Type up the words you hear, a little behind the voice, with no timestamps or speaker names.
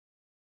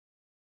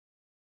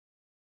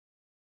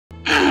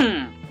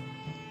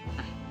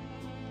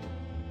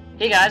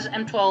Hey guys,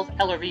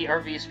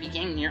 M12LRV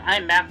speaking here.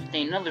 I'm back with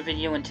another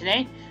video, and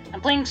today I'm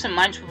playing some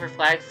Minesweeper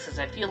Flags because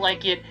I feel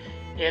like it.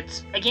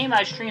 It's a game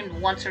I've streamed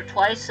once or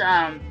twice.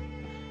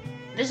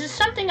 This is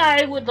something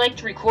I would like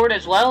to record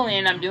as well,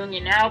 and I'm doing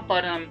it now,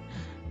 but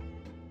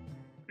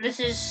this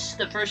is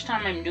the first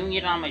time I'm doing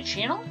it on my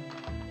channel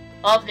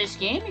of this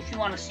game. If you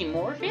want to see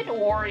more of it,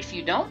 or if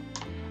you don't,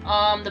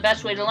 the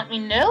best way to let me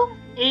know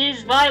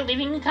is by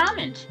leaving a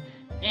comment.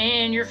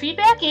 And your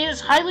feedback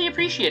is highly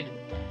appreciated.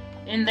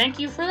 And thank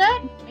you for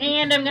that,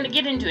 and I'm going to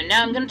get into it.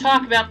 Now I'm going to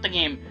talk about the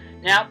game.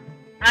 Now,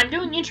 I'm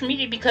doing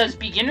intermediate because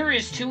beginner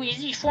is too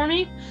easy for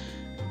me,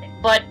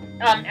 but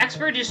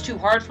expert is too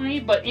hard for me,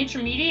 but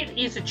intermediate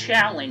is a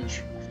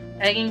challenge.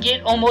 I can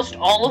get almost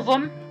all of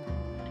them.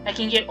 I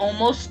can get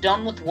almost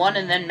done with one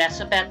and then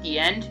mess up at the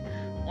end.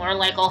 Or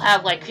like I'll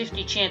have like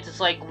 50 chances.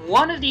 Like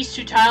one of these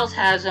two tiles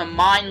has a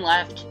mine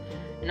left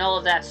and all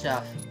of that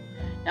stuff.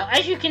 Now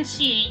as you can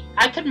see,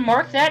 I could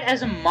mark that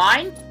as a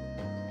mine,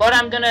 but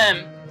I'm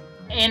gonna...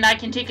 and I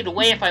can take it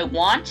away if I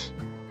want,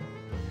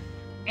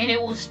 and it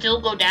will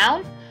still go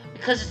down,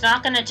 because it's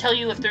not going to tell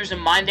you if there's a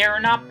mine there or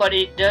not, but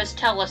it does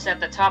tell us at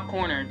the top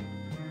corner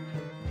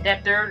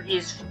that there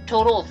is a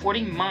total of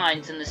 40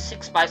 mines in the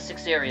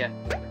 6x6 area.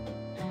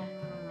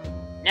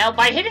 Now,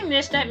 by hitting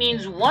this, that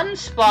means one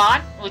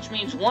spot, which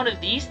means one of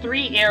these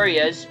three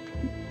areas,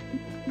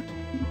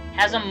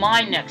 has a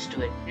mine next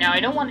to it. Now, I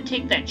don't want to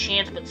take that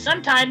chance, but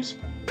sometimes,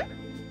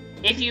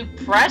 if you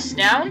press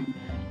down,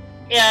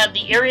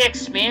 the area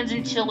expands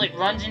until it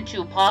runs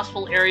into a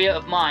possible area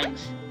of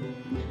mines.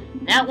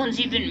 That one's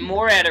even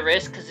more at a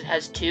risk because it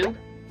has two.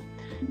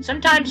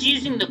 Sometimes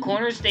using the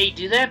corners they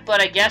do that,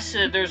 but I guess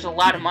there's a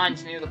lot of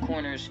mines near the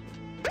corners.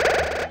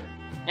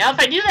 Now if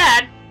I do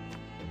that,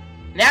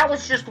 that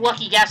was just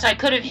lucky guess. I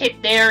could have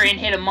hit there and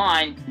hit a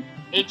mine.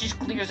 It just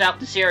clears out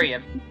this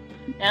area.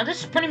 Now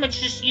this pretty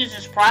much just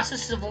uses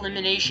process of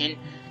elimination,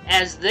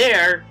 as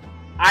there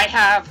I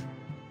have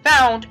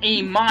found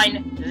a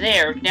mine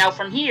there. Now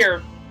from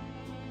here,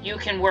 you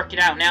can work it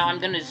out. Now I'm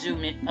going to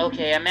zoom in.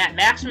 Okay, I'm at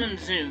maximum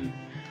zoom.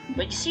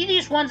 But you see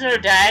these ones that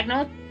are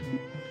diagonal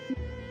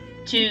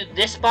to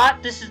this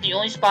spot? This is the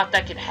only spot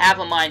that could have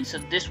a mine, so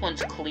this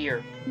one's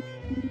clear.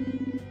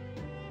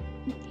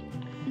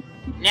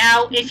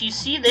 Now, if you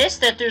see this,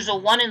 that there's a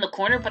 1 in the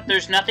corner, but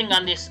there's nothing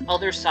on this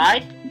other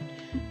side,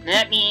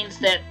 that means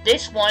that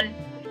this one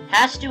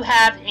has to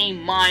have a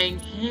mine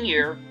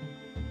here,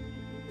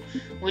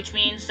 which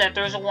means that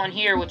there's a 1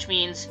 here, which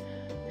means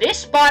this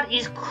spot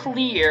is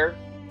clear,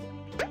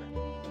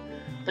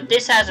 but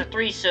this has a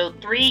 3, so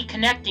 3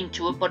 connecting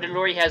to it, but it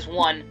already has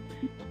 1,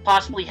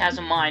 possibly has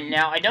a mine.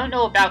 Now, I don't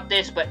know about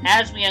this, but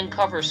as we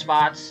uncover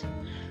spots,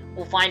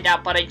 we'll find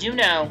out, but I do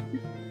know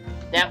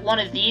that one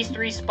of these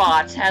 3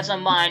 spots has a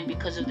mine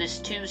because of this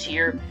 2's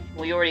here.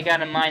 We already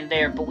got a mine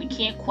there, but we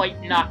can't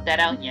quite knock that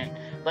out yet.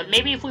 But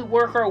maybe if we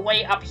work our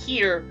way up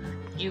here,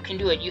 you can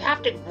do it. You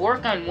have to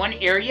work on one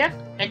area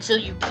until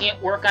you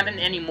can't work on it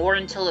anymore,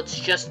 until it's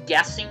just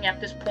guessing at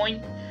this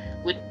point,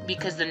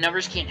 because the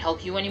numbers can't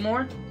help you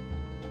anymore,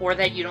 or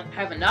that you don't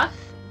have enough,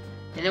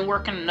 and then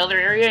work on another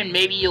area, and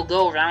maybe you'll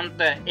go around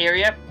the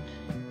area,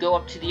 go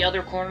up to the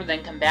other corner,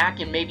 then come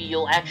back, and maybe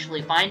you'll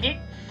actually find it.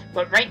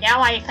 But right now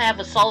I have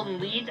a solid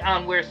lead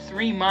on where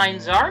 3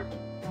 mines are.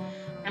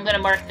 I'm going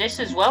to mark this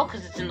as well,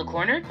 because it's in the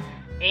corner.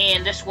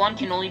 And this one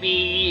can only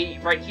be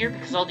right here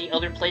because all the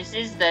other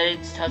places that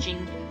it's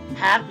touching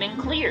have been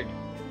cleared.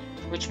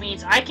 Which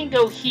means I can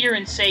go here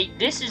and say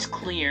this is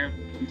clear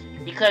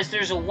because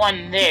there's a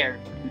 1 there.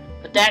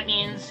 But that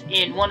means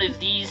in one of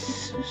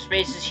these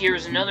spaces here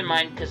is another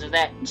mine because of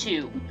that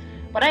too.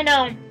 But I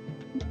know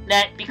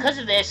that because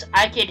of this,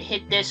 I could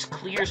hit this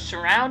clear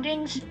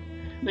surroundings,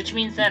 which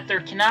means that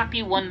there cannot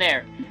be 1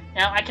 there.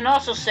 Now I can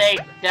also say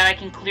that I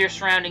can clear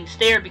surroundings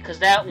there because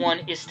that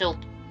one is still...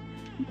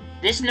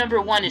 this number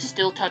 1 is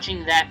still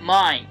touching that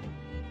mine.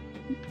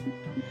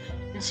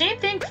 And same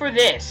thing for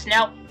this.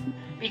 Now,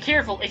 be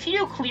careful. If you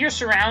do clear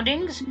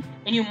surroundings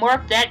and you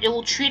mark that, it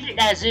will treat it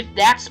as if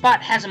that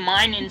spot has a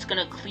mine and it's going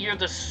to clear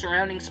the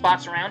surrounding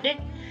spots around it.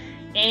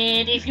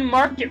 And if you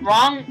marked it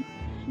wrong,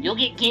 you'll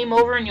get game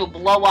over and you'll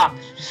blow up.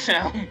 So,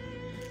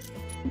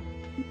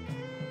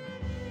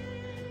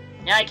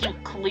 now I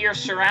can clear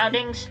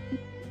surroundings.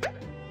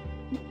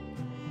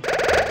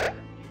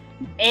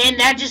 And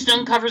that just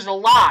uncovers a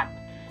lot.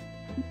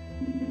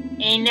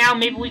 And now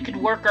maybe we could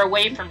work our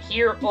way from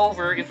here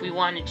over if we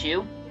wanted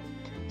to.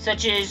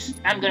 Such as,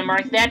 I'm going to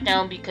mark that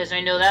down because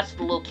I know that's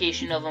the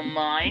location of a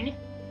mine.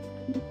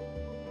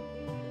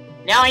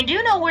 Now I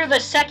do know where the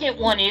second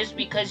one is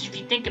because if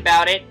you think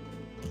about it,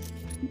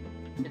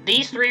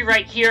 these 3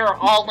 right here are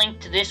all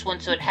linked to this one,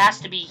 so it has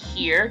to be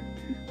here.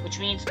 Which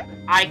means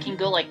I can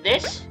go like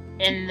this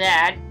and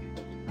that.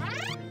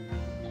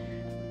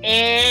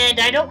 And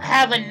I don't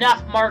have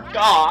enough marked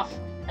off,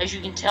 as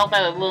you can tell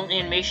by the little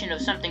animation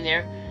of something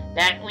there,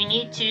 that we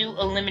need to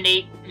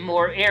eliminate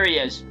more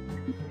areas.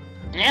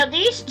 Now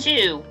these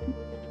 2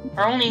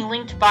 are only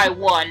linked by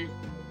 1,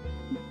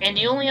 and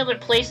the only other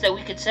place that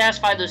we could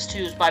satisfy those 2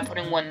 is by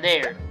putting 1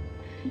 there.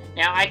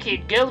 Now I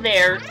could go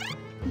there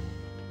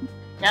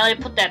Now that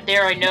I put that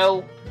there, I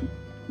know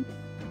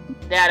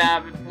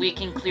that we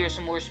can clear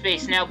some more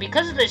space. Now,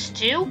 because of this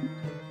too,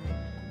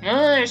 the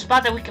only other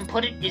spot that we can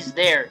put it is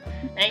there.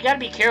 And you gotta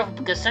be careful,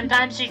 because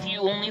sometimes if you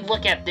only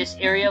look at this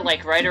area,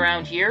 like right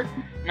around here,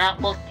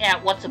 not look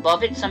at what's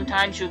above it,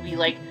 sometimes you'll be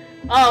like,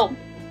 oh,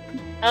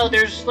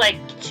 there's like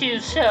 2,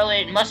 so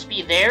it must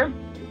be there,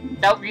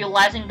 without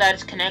realizing that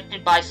it's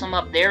connected by some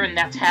up there, and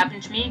that's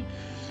happened to me.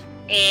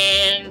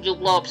 And you'll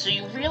blow up. So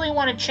you really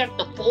want to check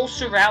the full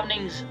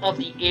surroundings of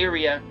the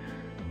area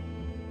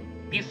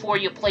before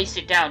you place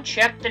it down.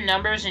 Check the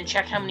numbers and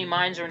check how many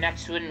mines are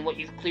next to it and what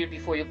you've cleared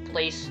before you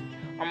place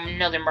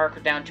another marker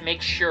down to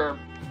make sure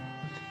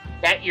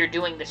that you're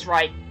doing this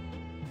right.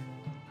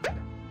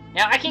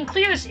 Now I can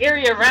clear this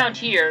area around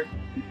here,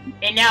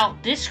 and now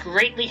this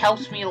greatly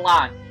helps me a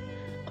lot.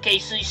 Okay,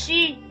 so you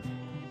see,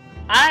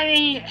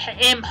 I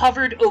am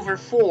hovered over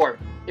 4.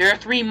 There are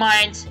 3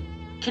 mines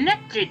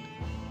connected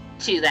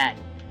to that.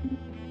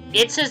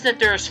 It says that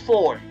there's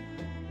 4.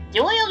 The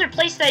only other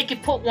place that I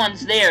could put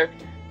one's there.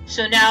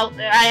 So now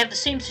I have the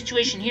same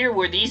situation here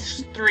where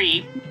these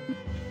 3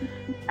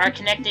 are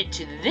connected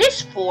to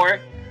this 4,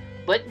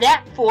 but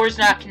that 4 is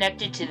not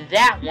connected to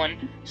that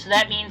one. So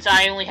that means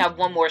I only have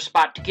 1 more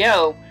spot to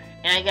go,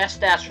 and I guess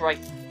that's right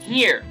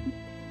here.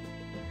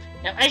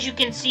 Now as you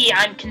can see,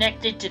 I'm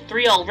connected to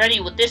 3 already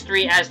with this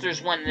 3, as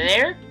there's 1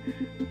 there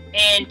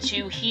and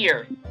 2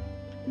 here.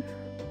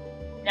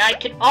 Now I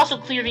can also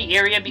clear the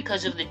area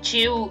because of the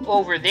 2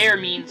 over there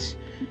means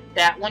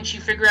that once you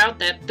figure out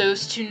that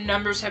those 2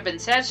 numbers have been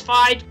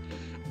satisfied,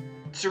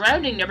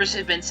 surrounding numbers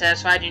have been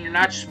satisfied, and you're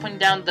not just putting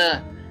down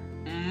the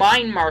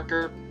mine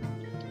marker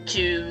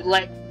to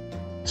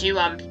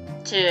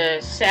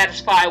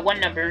satisfy one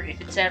number.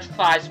 If it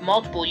satisfies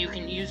multiple, you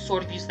can use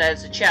that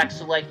as a check.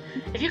 So like,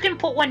 if you can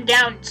put one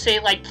down, say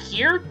like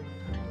here,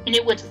 and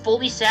it would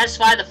fully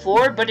satisfy the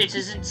 4, but it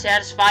doesn't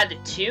satisfy the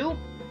 2,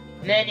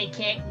 then it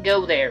can't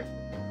go there.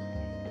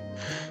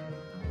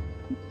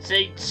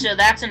 So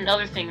that's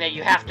another thing that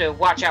you have to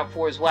watch out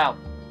for as well.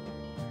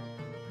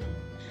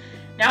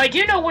 Now I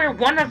do know where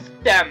one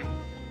of them...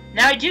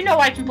 Now I do know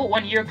I can put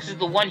one here because of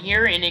the 1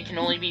 here, and it can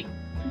only be...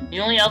 The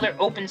only other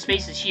open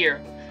space is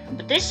here.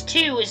 But this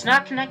 2 is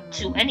not connected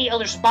to any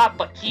other spot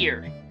but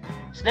here.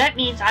 So that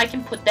means I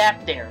can put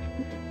that there.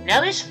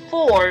 Now this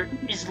 4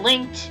 is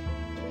linked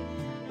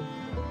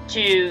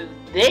to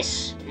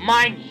this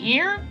mine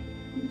here,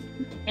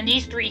 and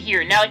these 3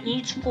 here. Now it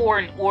needs 4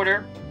 in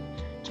order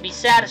to be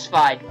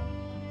satisfied.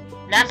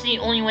 And that's the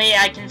only way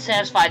I can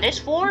satisfy this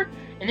 4,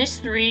 and this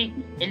 3,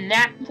 and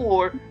that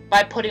 4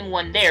 by putting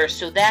 1 there.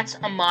 So that's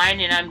a mine,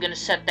 and I'm going to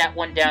set that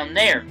 1 down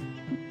there.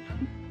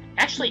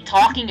 Actually,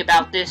 talking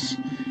about this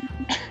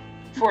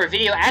for a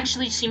video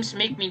actually seems to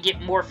make me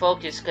get more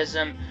focused, because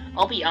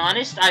I'll be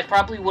honest, I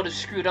probably would have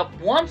screwed up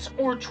once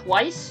or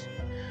twice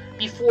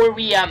before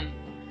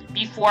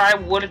I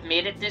would have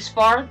made it this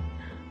far.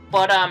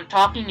 But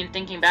talking and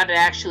thinking about it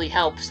actually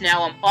helps.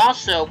 Now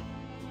also,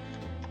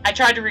 I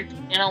tried to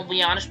and I'll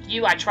be honest with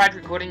you, I tried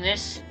recording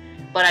this,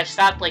 but I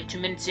stopped like 2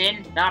 minutes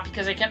in, not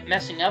because I kept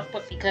messing up,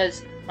 but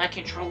because my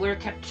controller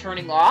kept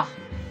turning off.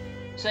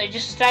 So I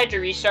just decided to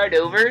restart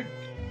over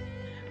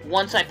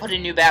once I put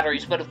in new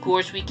batteries. But of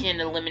course we can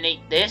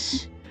eliminate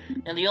this,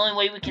 and the only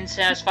way we can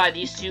satisfy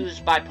these 2 is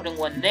by putting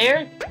 1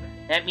 there.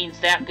 That means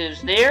that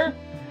goes there.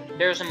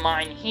 There's a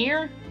mine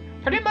here.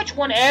 Pretty much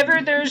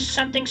whenever there's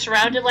something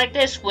surrounded like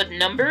this with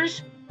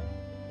numbers,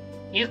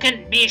 you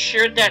can be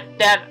assured that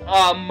that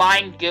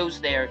mine goes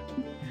there.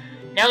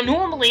 Now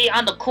normally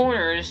on the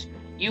corners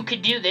you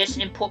could do this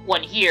and put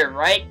 1 here,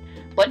 right?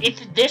 But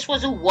if this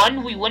was a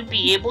 1, we wouldn't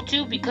be able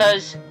to,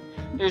 because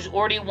there's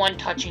already 1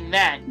 touching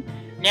that.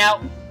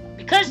 Now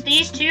because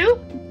these two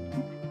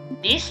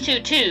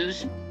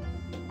 2s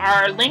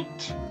are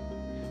linked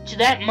to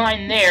that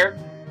mine there,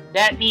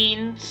 that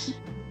means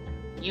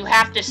you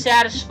have to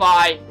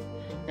satisfy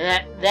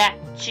that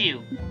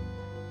 2.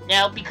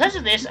 Now, because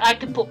of this, I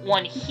could put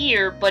 1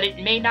 here, but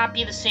it may not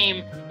be the same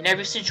in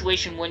every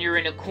situation when you're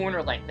in a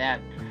corner like that.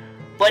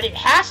 But it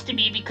has to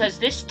be, because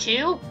this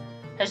 2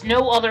 has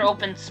no other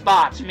open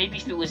spots. Maybe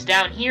if it was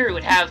down here, it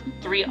would have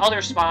 3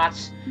 other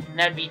spots, and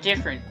that'd be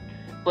different.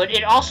 But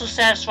it also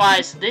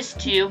satisfies this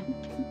 2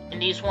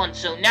 and these 1.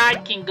 So now I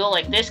can go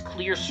like this,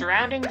 clear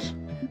surroundings,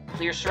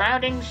 clear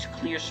surroundings,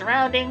 clear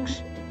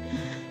surroundings.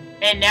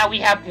 And now we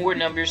have more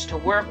numbers to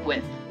work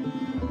with.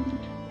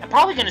 I'm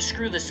probably going to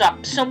screw this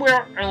up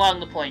somewhere along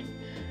the point.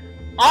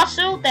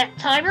 Also, that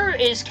timer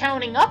is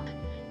counting up.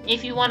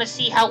 If you want to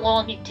see how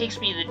long it takes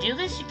me to do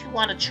this, if you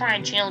want to try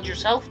and challenge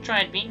yourself, try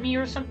and beat me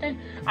or something.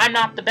 I'm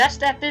not the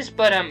best at this,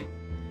 but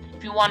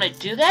if you want to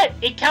do that,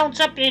 it counts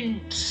up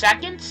in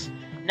seconds,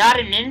 not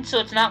in minutes, so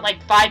it's not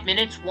like 5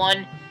 minutes,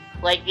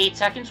 8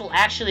 seconds. Well,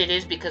 actually it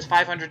is, because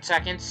 500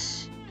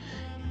 seconds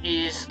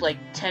is like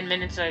 10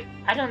 minutes.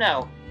 I don't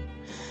know.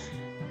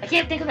 I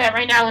can't think of that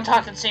right now and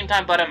talk at the same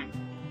time, but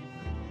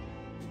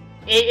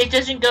it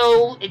doesn't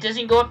go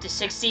up to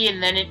 60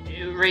 and then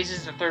it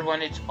raises the 3rd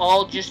one. It's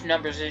all just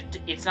numbers.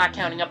 It's not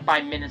counting up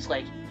by minutes,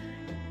 like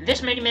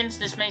this many minutes,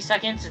 this many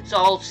seconds. It's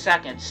all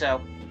seconds.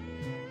 So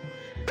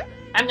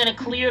I'm gonna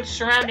clear the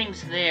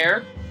surroundings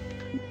there.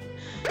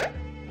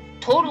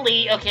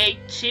 Totally, okay,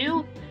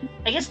 2.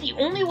 I guess the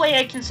only way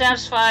I can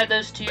satisfy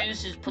those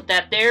 2s is put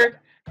that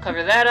there,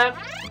 cover that up.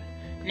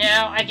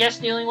 Now, I guess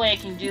the only way I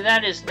can do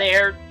that is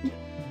there.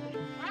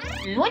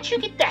 And once you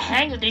get the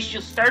hang of this,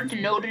 you'll start to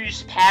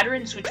notice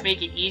patterns which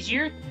make it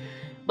easier.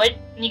 But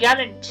you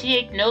gotta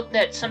take note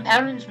that some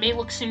patterns may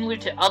look similar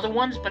to other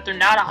ones, but they're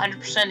not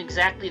 100%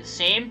 exactly the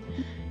same.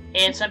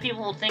 And some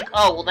people will think,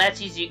 oh, well,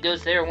 that's easy, it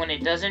goes there, when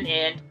it doesn't,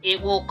 and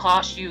it will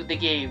cost you the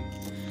game.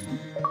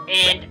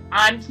 And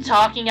I'm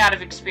talking out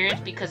of experience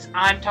because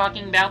I'm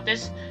talking about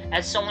this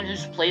as someone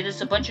who's played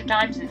this a bunch of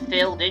times and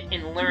failed it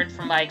and learned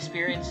from my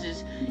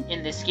experiences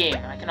in this game.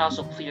 I can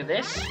also clear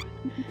this.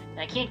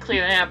 I can't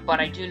clear that, but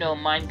I do know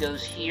mine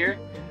goes here.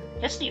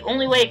 I guess the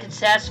only way I could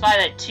satisfy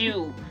that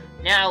 2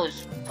 now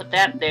is put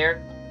that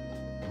there.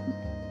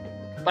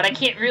 But I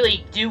can't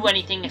really do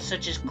anything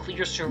such as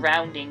clear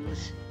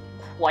surroundings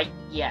quite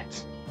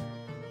yet.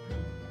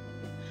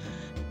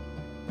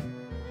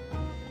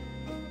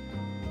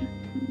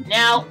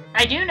 Now,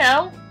 I do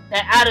know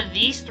that out of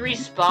these 3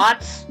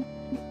 spots,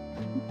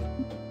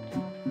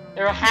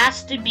 there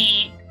has to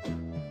be...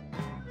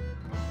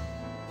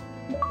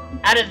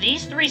 Out of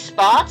these 3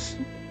 spots,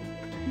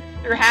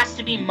 there has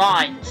to be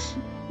mines.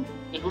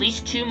 At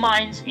least 2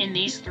 mines in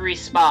these 3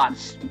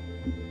 spots.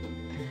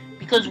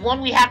 Because 1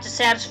 we have to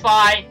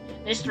satisfy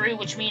this 3,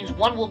 which means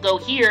 1 will go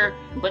here,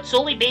 but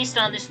solely based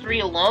on this 3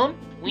 alone,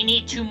 we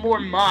need 2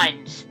 more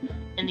mines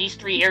in these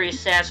 3 areas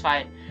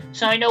satisfied.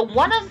 So I know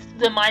 1 of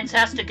the mines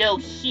has to go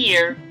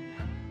here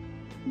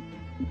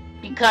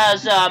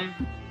because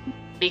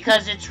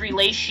its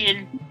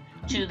relation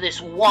to this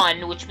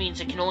 1, which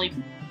means it can only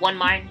 1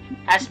 mine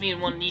has to be in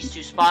one of these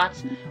 2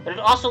 spots. But it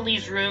also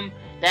leaves room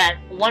that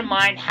 1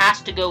 mine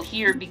has to go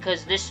here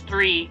because this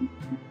 3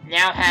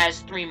 now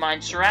has 3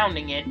 mines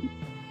surrounding it.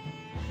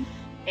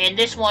 And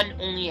this one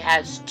only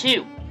has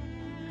 2.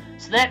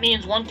 So that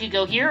means 1 could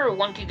go here or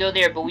 1 could go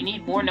there, but we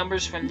need more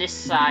numbers from this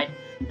side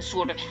to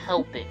sort of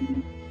help it.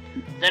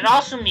 That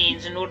also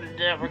means in order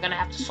that we're going to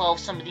have to solve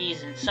some of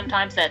these, and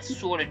sometimes that's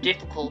sort of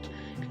difficult,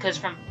 because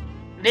from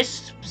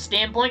this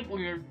standpoint,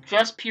 we're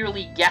just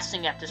purely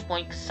guessing at this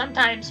point, because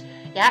sometimes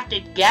you have to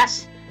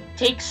guess,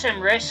 take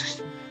some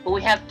risks, but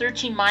we have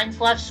 13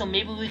 mines left, so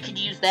maybe we could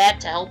use that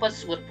to help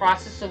us with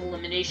process of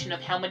elimination of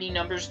how many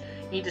numbers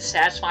you need to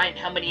satisfy and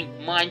how many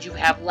mines you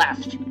have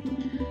left.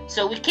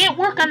 So we can't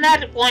work on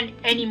that one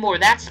anymore,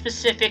 that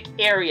specific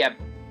area.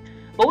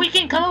 But we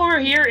can come over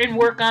here and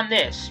work on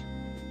this.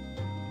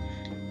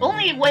 The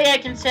only way I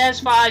can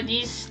satisfy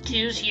these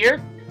 2s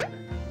here,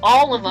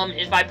 all of them,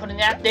 is by putting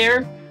that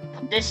there,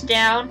 put this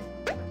down,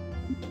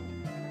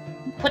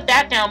 put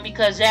that down,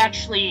 because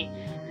actually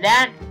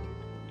that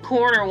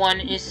corner one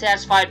is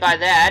satisfied by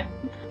that.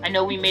 I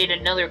know we made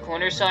another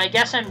corner, so I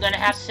guess I'm going to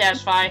have to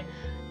satisfy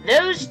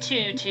those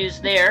 2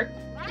 2s there.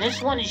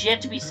 This one is yet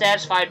to be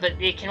satisfied, but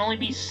it can only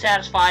be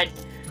satisfied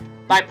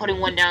by putting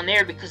 1 down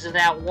there because of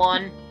that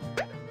 1.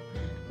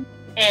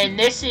 And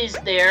this is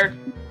there.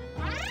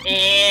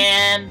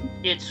 And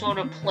it sort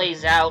of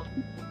plays out.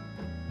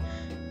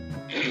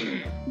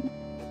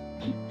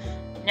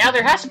 Now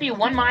there has to be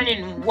 1 mine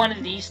in one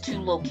of these 2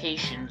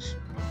 locations.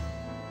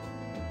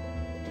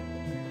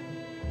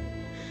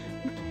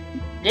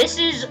 This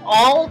is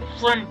all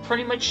from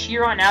pretty much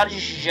here on out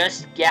is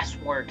just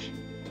guesswork.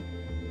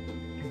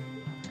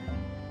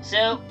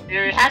 So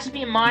there has to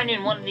be a mine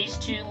in one of these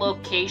 2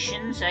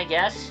 locations, I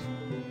guess.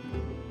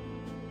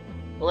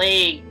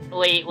 Wait.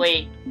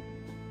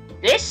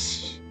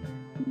 This...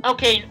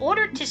 Okay, in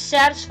order to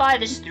satisfy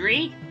this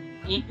 3,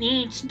 it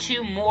needs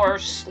 2 more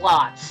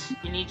slots.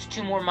 It needs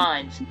 2 more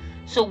mines.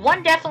 So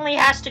 1 definitely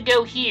has to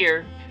go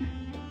here.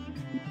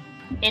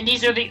 And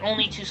these are the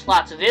only 2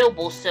 slots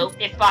available, so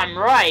if I'm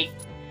right,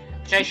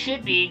 which I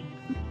should be,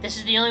 this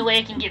is the only way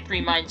I can get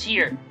 3 mines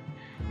here.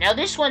 Now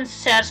this one's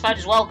satisfied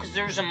as well, because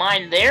there's a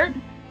mine there,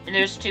 and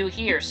there's 2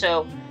 here,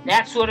 so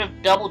that sort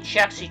of double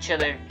checks each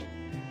other.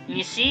 And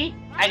you see,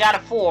 I got a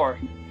 4.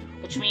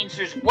 Which means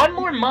there's 1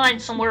 more mine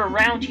somewhere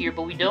around here,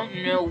 but we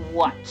don't know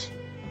what.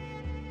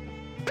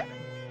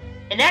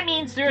 And that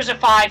means there's a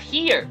 5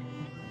 here.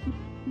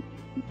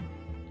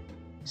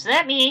 So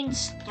that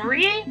means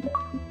 3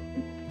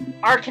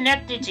 are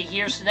connected to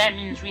here, so that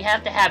means we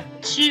have to have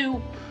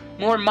 2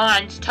 more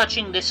mines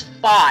touching this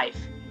 5.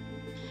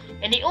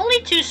 And the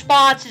only 2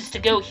 spots is to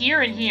go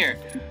here and here,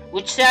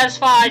 which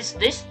satisfies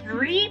this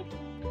 3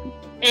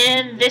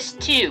 and this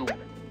 2.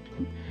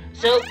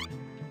 So...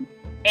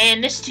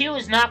 And this 2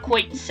 is not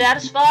quite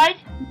satisfied,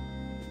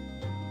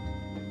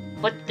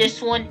 but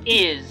this one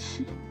is.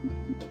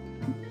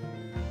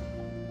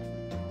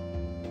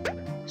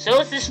 So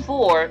is this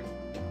 4,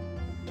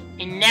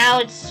 and now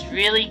it's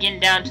really getting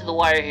down to the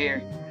wire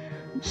here.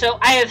 So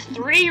I have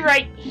 3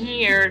 right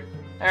here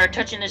that are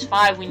touching this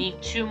 5. We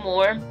need 2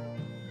 more.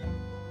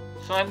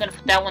 So I'm going to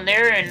put that one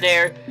there and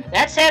there.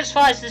 That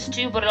satisfies this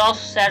 2, but it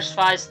also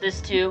satisfies this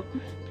 2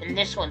 and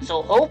this one.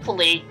 So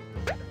hopefully...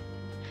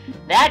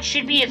 that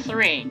should be a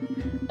 3.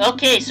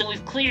 Okay, so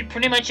we've cleared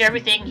pretty much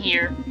everything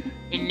here.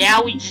 And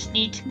now we just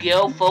need to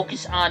go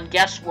focus on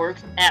guesswork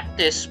at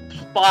this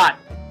spot.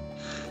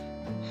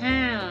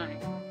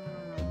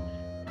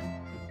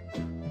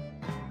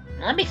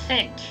 Let me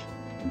think.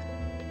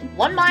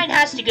 One mine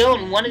has to go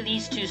in one of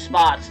these two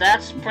spots.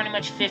 That's pretty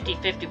much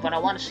 50-50, but I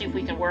want to see if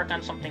we can work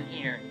on something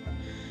here.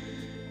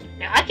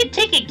 Now, I could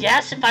take a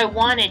guess if I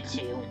wanted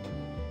to.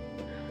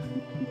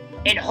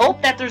 And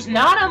hope that there's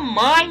not a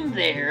mine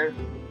there.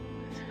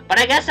 But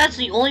I guess that's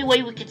the only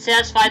way we could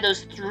satisfy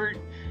those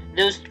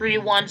three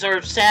ones,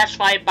 or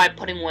satisfy it by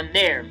putting one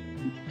there.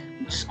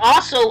 It's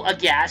also a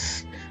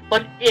guess,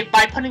 but if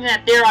by putting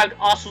that there, I would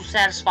also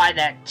satisfy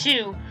that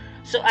too.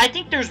 So I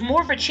think there's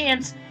more of a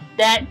chance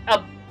that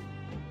a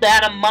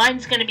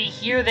mine's gonna be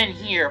here than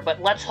here,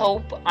 but let's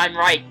hope I'm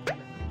right.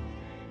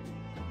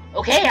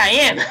 Okay, I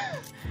am.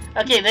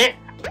 Okay, there.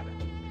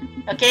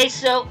 Okay,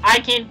 so I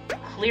can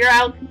clear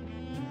out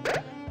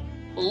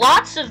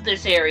lots of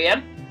this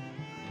area.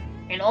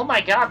 And oh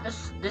my god,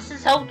 this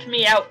has helped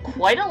me out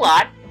quite a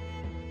lot.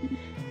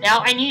 Now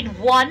I need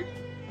one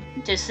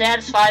to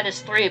satisfy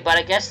this 3, but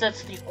I guess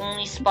that's the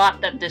only spot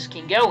that this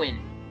can go in.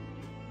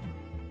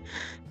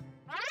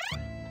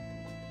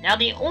 Now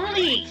the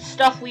only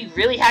stuff we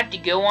really have to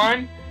go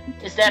on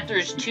is that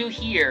there's 2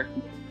 here.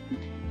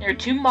 There are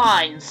 2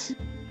 mines.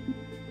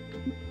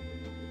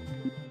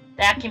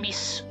 That can be...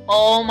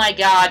 Oh my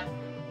god.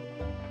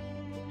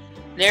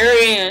 There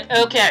he is.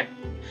 Okay.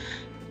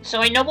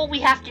 So I know what we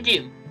have to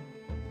do.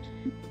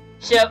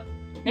 So,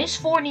 this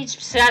 4 needs to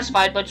be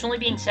satisfied, but it's only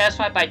being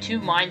satisfied by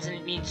 2 mines and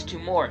it needs 2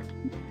 more.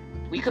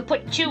 We could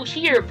put 2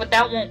 here, but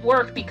that won't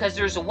work because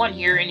there's a 1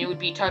 here and it would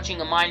be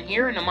touching a mine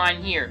here and a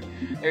mine here.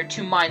 There are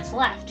 2 mines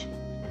left.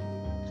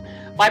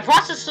 By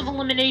process of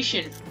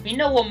elimination, we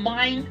know a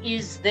mine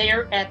is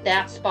there at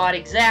that spot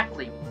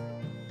exactly.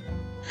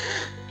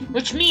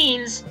 Which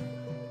means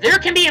there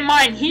can be a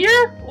mine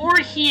here or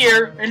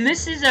here, and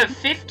this is a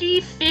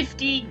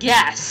 50-50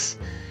 guess.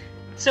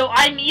 So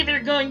I'm either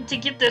going to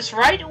get this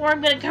right, or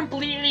I'm going to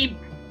completely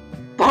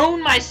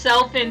bone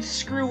myself and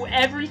screw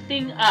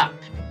everything up.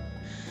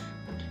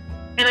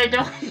 And I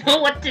don't know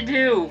what to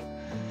do.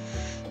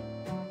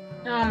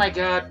 Oh my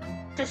god.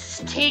 This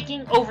is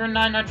taking over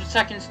 900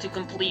 seconds to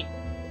complete.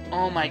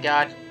 Oh my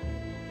god.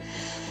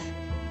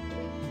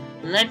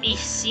 Let me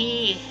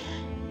see.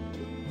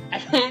 I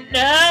don't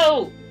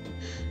know.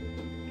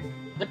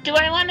 What do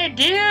I want to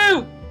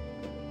do?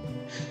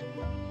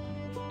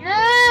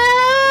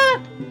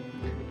 Ah!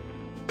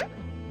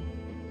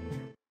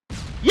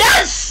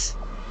 Yes!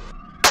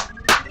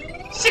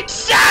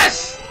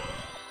 Success!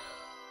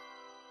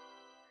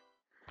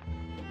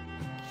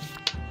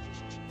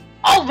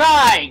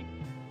 Alright!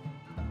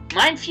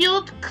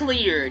 Minefield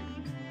cleared.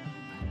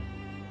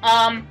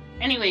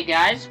 Anyway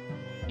guys,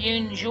 if you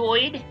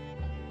enjoyed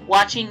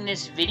watching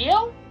this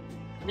video,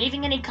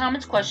 leaving any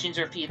comments, questions,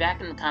 or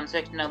feedback in the comment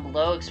section down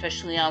below,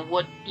 especially on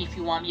what, if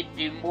you want me to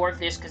do more of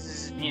this, because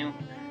this is a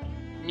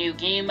new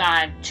game.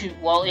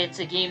 Well, it's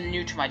a game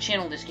new to my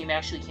channel. This game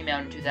actually came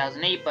out in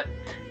 2008, but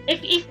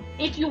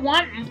if you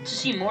want to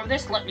see more of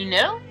this, let me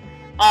know.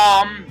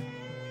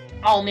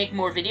 I'll make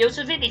more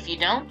videos of it. If you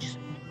don't, just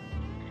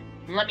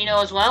let me know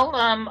as well.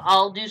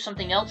 I'll do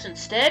something else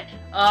instead.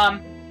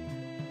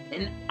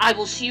 And I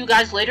will see you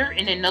guys later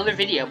in another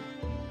video.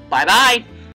 Bye-bye!